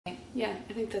Yeah,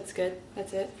 I think that's good.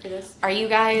 That's it for this. Are you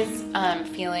guys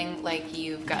feeling like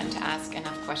you've gotten to ask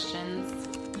enough questions?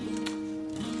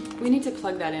 We need to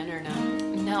plug that in or no?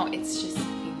 No, it's just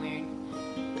being weird.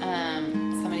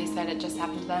 Somebody said it just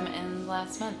happened to them in the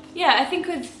last month. Yeah, I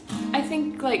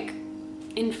think like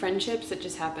in friendships it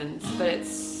just happens, but it's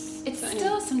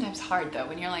still sometimes hard though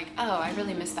when you're like, oh, I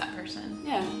really miss that person.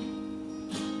 Yeah.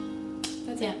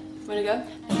 That's it. Wanna go?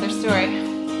 That's their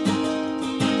story.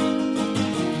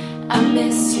 I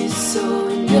miss you so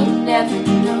and you'll never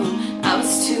know. I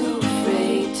was too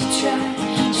afraid to try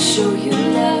to show you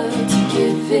love, to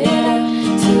give it up,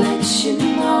 to let you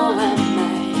know I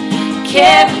might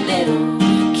care a little,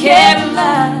 care a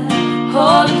lot,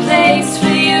 hold a place for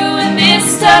you in this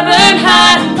stubborn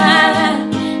heart of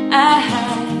mine. I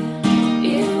hide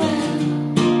it well,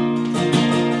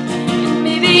 and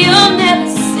maybe you'll never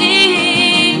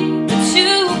see, but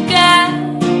you got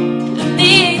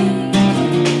me.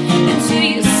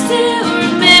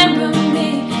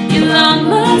 Long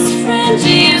lost friends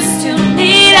you used to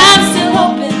need. I'm still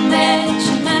hoping that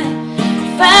you might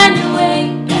find your way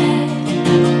back.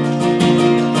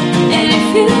 And if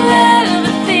you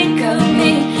ever think of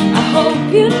me, I hope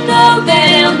you know that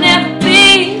it'll never be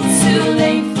too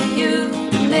late for you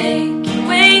to make your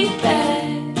way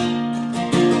back.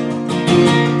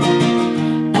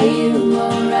 Are you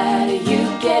alright? Are you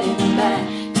getting by?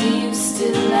 Do you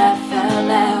still laugh out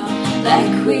loud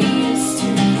like we used to,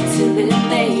 till it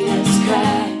made us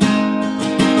cry?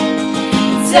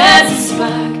 Does it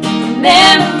spark a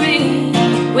memory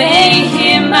when you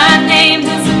hear my name?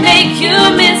 Does it make you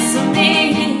miss me?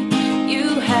 You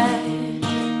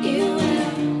hide, you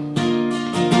will.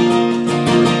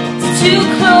 Did you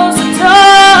close the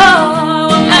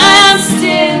door? I'm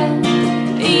still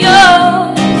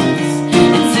yours.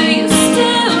 And do you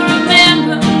still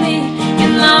remember me?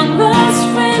 Your long lost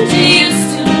friend you used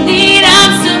to need.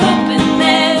 I'm still hoping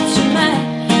that you might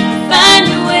find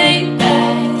your way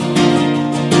back.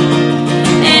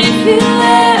 And if you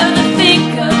ever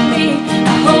think of me,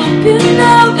 I hope you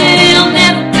know that it'll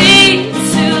never be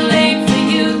too late for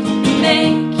you to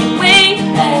make your way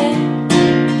back.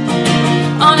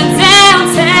 On a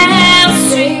downtown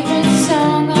street with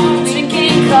song on,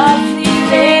 drinking coffee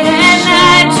late at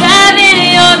night, driving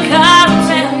your car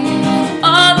around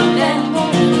all around,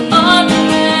 all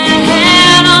around.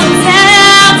 On a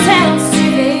downtown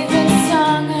street, favorite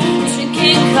song on,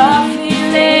 drinking coffee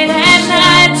late at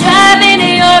night, driving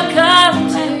your car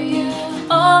around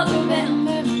all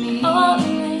around, all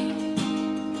around.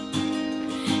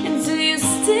 And do you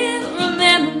still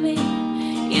remember me?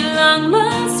 Your long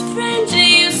lost friend you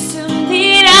used to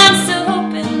need. I'm still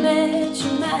hoping that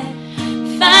you might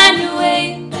find your way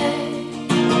back.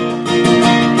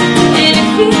 And if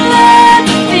you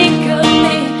ever think of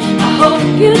me, I hope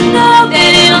you know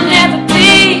that it'll never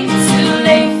be too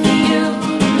late for you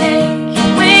to make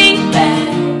your way back.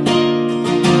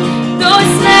 No,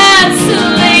 it's not too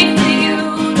late for you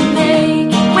to make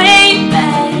your way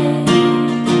back.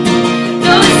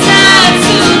 No, it's not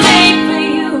too late for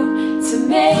you to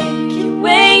make your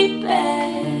way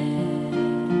back.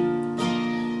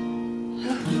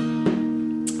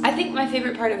 I think my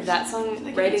favorite part of that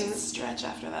song, writing stretch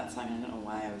after that song. I don't know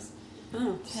why I was.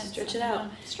 stretch it out.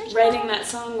 Stretch it Writing out. that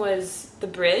song was the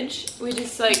bridge. We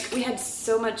just we had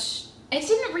so much. It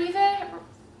didn't Reva.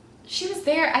 She was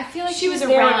there. I feel like She was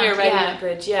there around. when we were writing yeah. that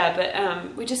bridge, yeah.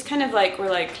 But we just kind of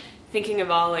were thinking of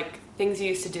all things you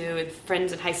used to do with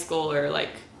friends in high school or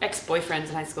ex-boyfriends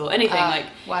in high school, anything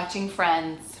Watching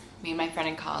Friends. Me and my friend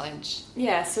in college.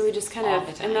 Yeah. So we just kind All of,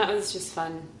 the time. and that was just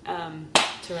fun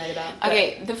to write about. But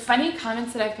Okay, the funny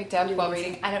comments that I picked up You while want to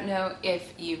reading, I don't know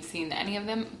if you've seen any of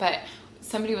them, but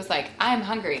somebody was like, I'm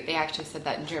hungry. They actually said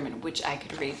that in German, which I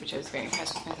could read, which I was very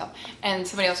impressed with myself. And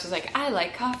somebody else was like, I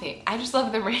like coffee. I just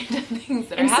love the random things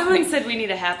that are And happening. someone said we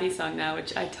need a happy song now,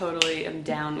 which I totally am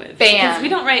down with. Bam. Because we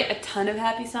don't write a ton of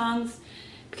happy songs.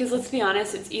 Because let's be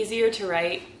honest, it's easier to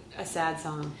write a sad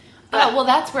song. Oh, well,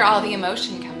 that's where all the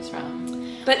emotion comes from.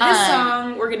 But this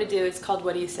song we're going to do is called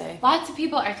What Do You Say? Lots of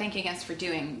people are thanking us for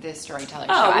doing this storyteller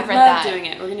show. Oh, I've we read love that. doing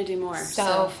it. We're going to do more.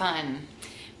 So fun.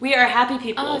 We are happy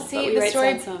people. Oh, but see, we the write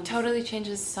story sad songs. totally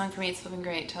changes the song for me. It's flipping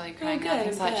great. Totally crying. good,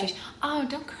 Nothing's I'm a lot glad. changed. Oh,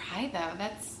 don't cry though.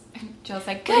 That's Jill's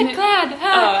like, When good, it- glad. Oh,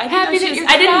 I didn't happy know she that was- you're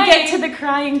I didn't get to crying. the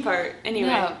crying part. Anyway.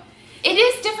 No. It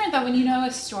is different though when you know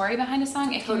a story behind a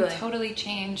song. It Totally. can totally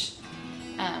change.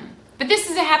 But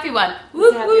this is a happy one. It's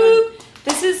Whoop a happy whoop. one.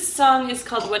 This song is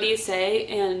called What Do You Say?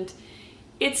 And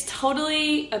it's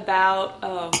totally about,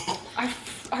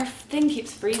 our thing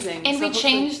keeps freezing. And so we hopefully-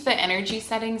 changed the energy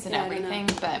settings and Yeah, I don't everything,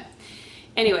 but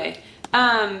Anyway,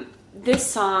 this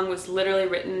song was literally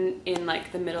written in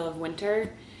like the middle of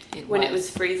winter when it was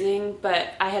freezing,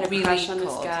 but I had a Really crush on this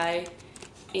cold. guy,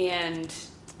 and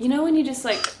you know when you just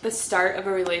like the start of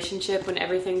a relationship when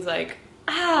everything's like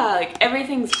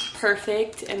everything's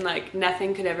perfect and like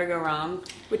nothing could ever go wrong,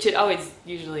 which it always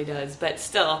usually does, but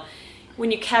still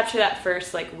when you capture that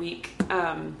first like week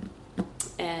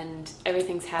and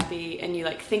everything's happy and you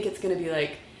like think it's gonna be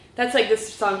like, that's like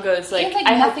this song goes like, It's like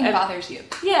nothing bothers you.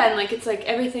 yeah, and like it's like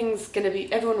everything's gonna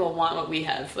be, everyone will want what we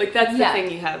have, like that's the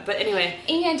thing you have. But anyway,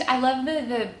 And I love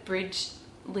the bridge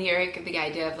lyric, the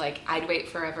idea of like, I'd wait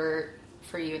forever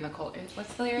for you in the cold.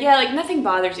 What's the lyric? yeah, like nothing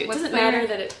bothers you. It What's doesn't the matter lyric?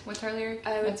 that it, What's our lyric?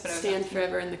 I would That's what I was stand asking.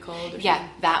 forever in the cold. Yeah,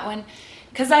 that one.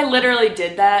 Because I literally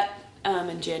did that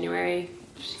in January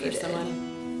for did. someone.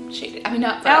 Shaded. I mean,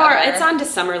 not Now forever. it's on to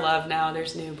summer love now.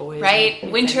 There's new boys. Right?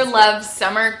 and new Winter things. love,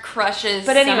 summer crushes,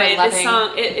 But anyway, summer this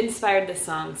loving, song, it inspired this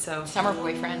song, so summer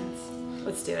boyfriends.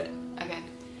 let's do it. Okay.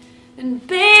 And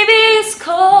baby, it's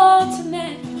cold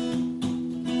tonight.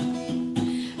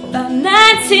 About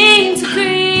 19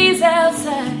 degrees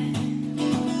outside.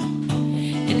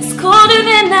 And it's colder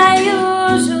than I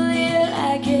usually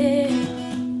like it.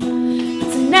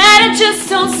 But tonight I just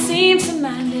don't seem to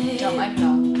mind it. Don't mind at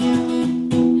all.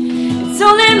 It's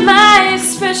only my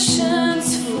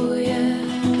expressions for you.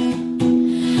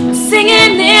 I'm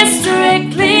singing this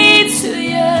directly to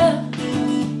you.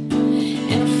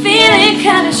 And I'm feeling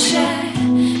kinda shy.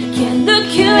 Can't look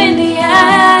you in the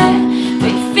eye. Are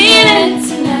you feeling it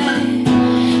tonight?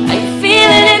 Are you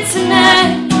feeling it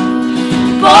tonight?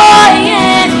 Boy,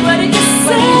 and what did you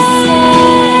say?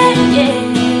 Yeah.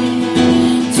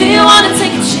 Do you wanna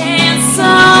take a chance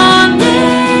on me?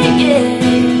 Yeah.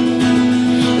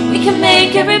 We can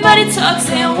make everybody talk,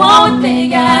 say what they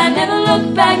got. Never look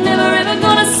back, never ever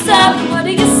gonna stop. What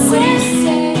do you say?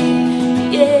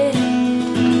 Yeah.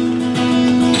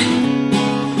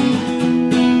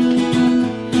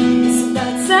 It's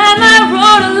about time I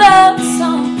wrote a love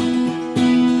song.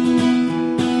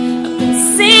 I've been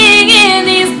singing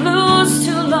these blues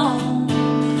too long.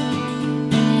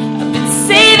 I've been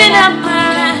saving up my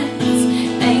lines.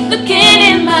 Now you're looking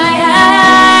in my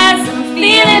eyes. I'm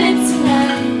feeling it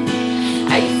tonight.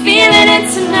 Are you feeling it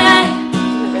tonight?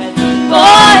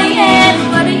 Boy, yeah,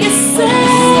 what do you say?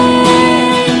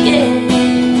 Yeah.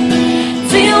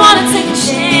 Do you wanna take a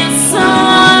chance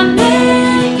on me?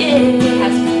 Yeah.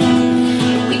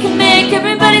 We can make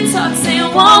everybody talk, say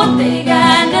what they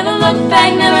got. Never look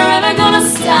back, never ever gonna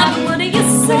stop. What do you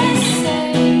say,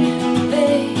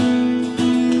 babe?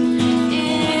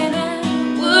 And I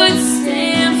would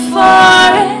stand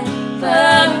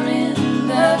forever in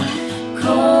the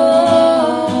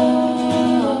cold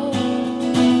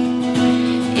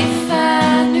if I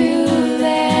knew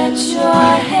that your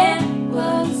hand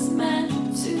was meant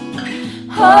to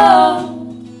hold.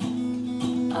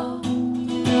 Oh.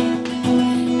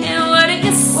 And what do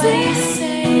you say,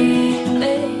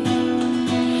 babe?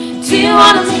 Do you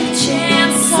wanna take a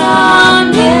chance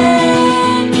on me?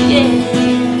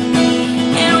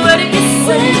 Yeah. And what do you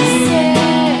say?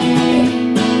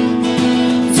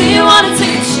 Do you wanna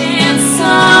take a chance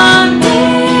on me?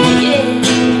 Yeah.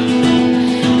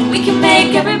 We can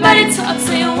make everybody talk,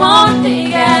 say what they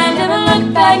got. Never look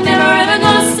back, never ever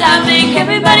gonna stop. Make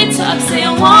everybody talk, say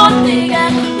what they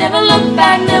got. Never look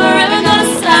back, never ever gonna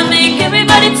stop. Make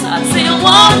everybody talk, say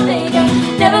what they got.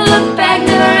 Never look back,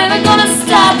 never ever gonna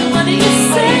stop. What do you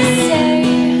say,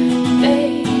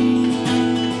 babe?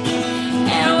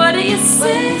 And what do you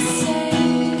say,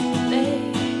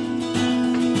 babe?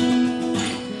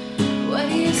 What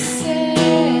do you say,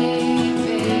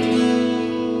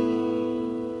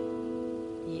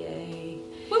 babe? Yay.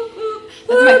 Whoop, whoop.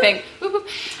 That's my thing. Whoop, whoop.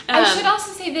 I Um, should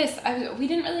also say this. We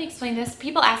didn't really explain this.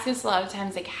 People ask us a lot of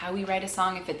times like how we write a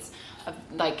song, if it's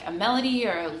like a melody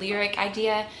or a lyric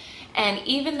idea. And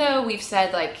even though we've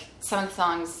said like some of the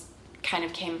songs kind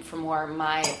of came from more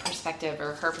my perspective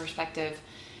or her perspective,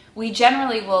 we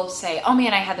generally will say, oh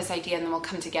man, I had this idea, and then we'll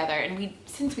come together. And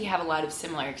since we have a lot of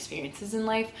similar experiences in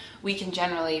life, we can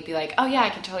generally be like, oh yeah, I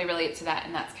can totally relate to that.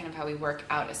 And that's kind of how we work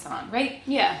out a song, right?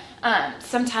 Yeah.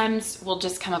 Sometimes we'll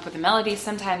just come up with a melody.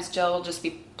 Sometimes Jill will just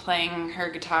be playing her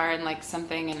guitar and like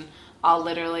something, and I'll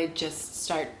literally just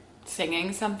start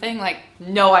singing something, like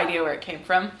no idea where it came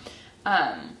from.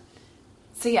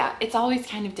 So yeah, it's always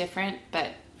kind of different, but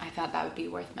I thought that would be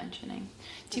worth mentioning.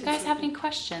 Do you guys have any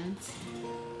questions?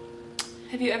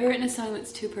 Have you ever written a song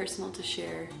that's too personal to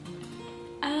share?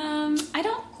 I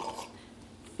don't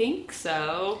think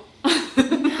so. No,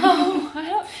 I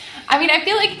don't. I mean, I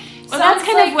feel like Well, that's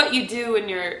kind of what you do when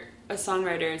you're a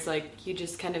songwriter is like you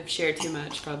just kind of share too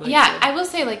much, probably. Yeah, so. I will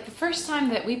say, like, the first time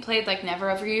that we played, like, Never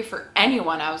Over You for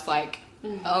anyone, I was like,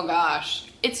 oh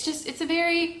gosh. It's just, it's a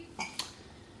very,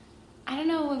 I don't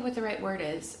know what the right word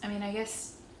is. I mean, I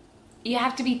guess you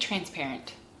have to be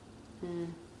transparent.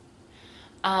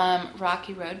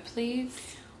 Rocky Road,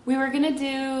 please.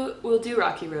 We'll do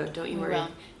Rocky Road, don't you worry.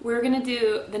 We're gonna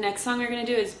do, the next song we're gonna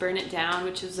do is Burn It Down,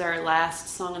 which was our last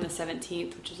song on the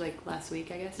 17th, which was like last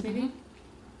week, I guess, maybe?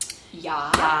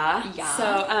 Yeah.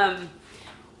 So,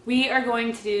 we are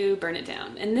going to do Burn It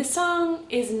Down. And this song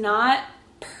is not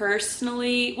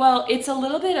personally, well, it's a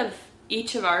little bit of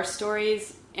each of our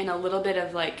stories and a little bit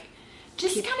of like...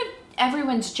 Just kind of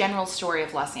everyone's general story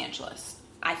of Los Angeles,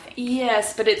 I think.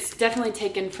 Yes, but it's definitely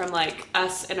taken from like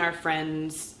us and our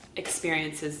friends'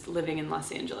 experiences living in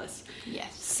Los Angeles.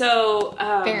 Yes. So...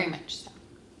 very much so.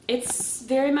 It's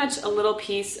very much a little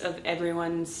piece of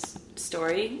everyone's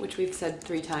story, which we've said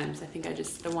 3 times. I think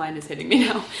the wine is hitting me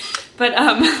now. But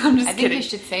I'm just kidding. I think we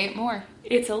should say it more.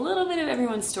 It's a little bit of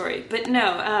everyone's story. But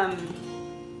no,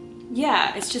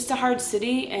 yeah, it's just a hard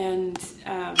city, and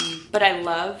but I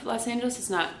love Los Angeles. It's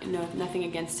nothing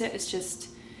against it. It's just,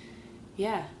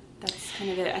 yeah, that's kind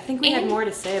of it. I think we had more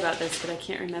to say about this, but I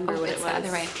can't remember what it was. The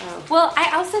other way. Oh. Well,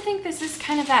 I also think this is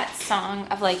kind of that song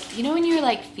of like, you know, when you're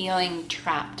like feeling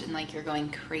trapped and like you're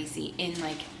going crazy in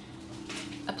like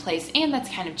a place, and that's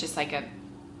kind of just like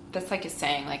that's like a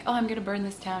saying, like, oh, I'm gonna burn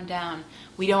this town down.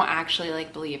 We don't actually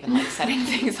like believe in like setting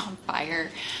things on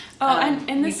fire. Oh, and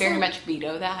we this very song, much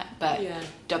veto that, but yeah.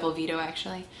 Double veto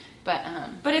actually.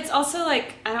 But it's also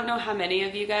like, I don't know how many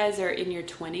of you guys are in your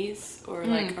 20s or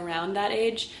like around that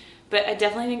age, but I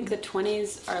definitely think the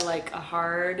 20s are like a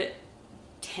hard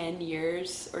 10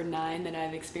 years or 9 that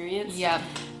I've experienced. Yep.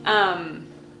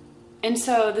 And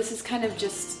so this is kind of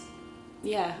just,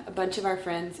 yeah, a bunch of our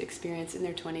friends experience in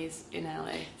their 20s in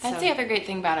LA. That's the other great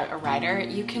thing about a writer.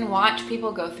 You can watch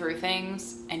people go through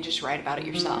things and just write about it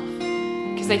yourself.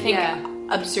 Because I think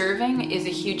observing is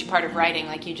a huge part of writing.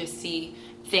 Like, you just see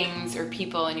things or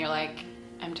people and you're like,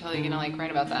 I'm totally gonna like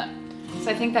write about that.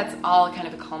 So I think that's all kind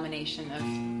of a culmination of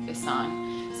this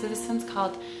song. So this one's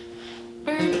called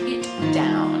Burn It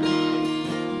Down.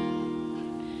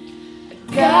 I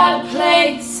got a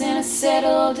place and I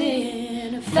settled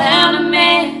in. I found a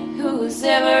man who was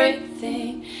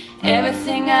everything.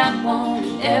 Everything I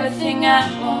wanted, everything I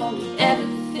wanted,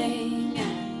 everything I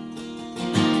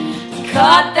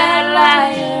caught that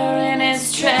liar in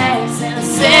his tracks, and I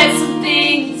said some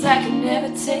things I could never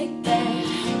take back.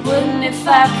 Wouldn't if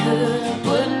I could,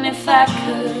 wouldn't if I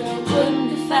could,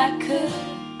 wouldn't if I could.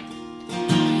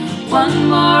 One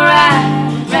more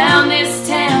ride around this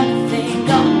town, I think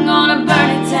I'm gonna burn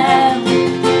it down.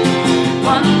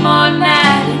 One more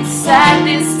night inside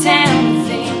this town, I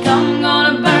think I'm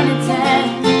gonna burn it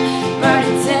down, burn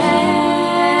it down,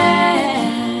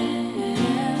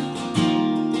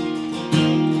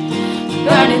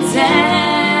 burn it down.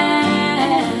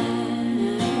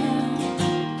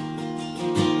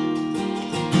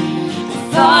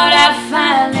 Thought I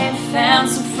finally found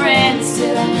some friends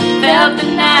till I felt the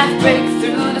knife break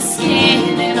through the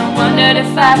skin, and I wondered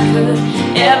if I could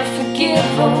ever forgive,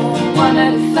 oh, I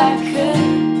wondered if I could.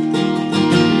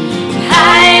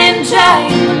 High and dry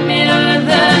in the middle of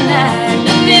the night,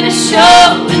 nothing to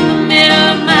show in the middle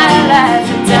of my life.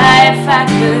 I'd die if I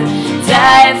could,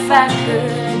 die if I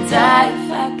could, die if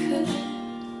I could.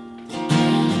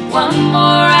 One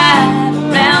more ride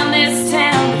around this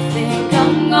town, I think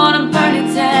I'm gonna burn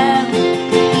it down.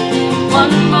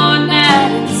 One more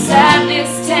night inside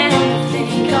this town, I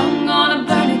think I'm gonna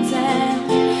burn it down,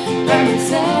 burn it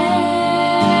down,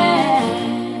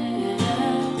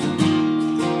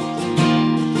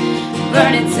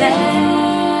 burn it down.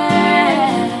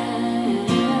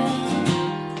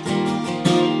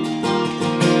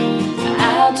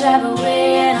 I'll drive away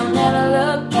and I'll never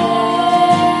look back.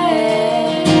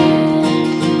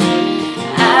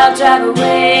 I'll drive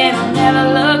away and I'll never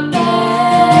look back.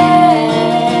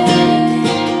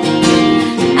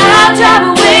 I'll drive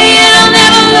away and I'll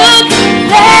never look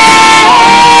back.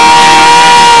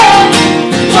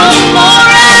 One more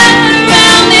ride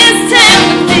around this town,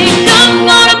 I think I'm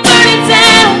gonna burn it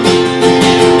down.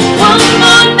 One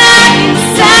more night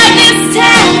inside this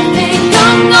town, I think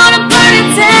I'm gonna burn it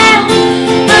down,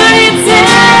 burn it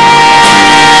down,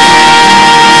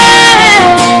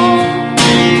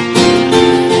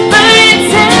 burn it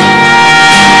down.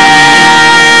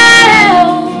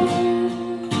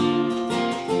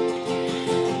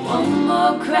 One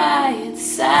more cry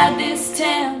inside this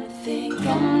town, I think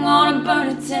I'm gonna burn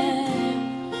it down.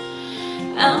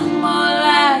 One more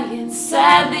lie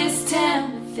inside this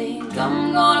town, I think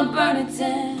I'm gonna burn it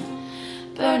down,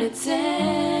 burn it down,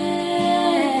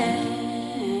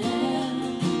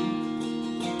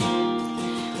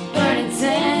 burn it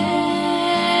down.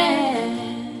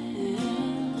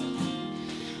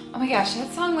 Oh my gosh,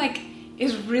 that song like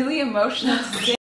is really emotional to sing.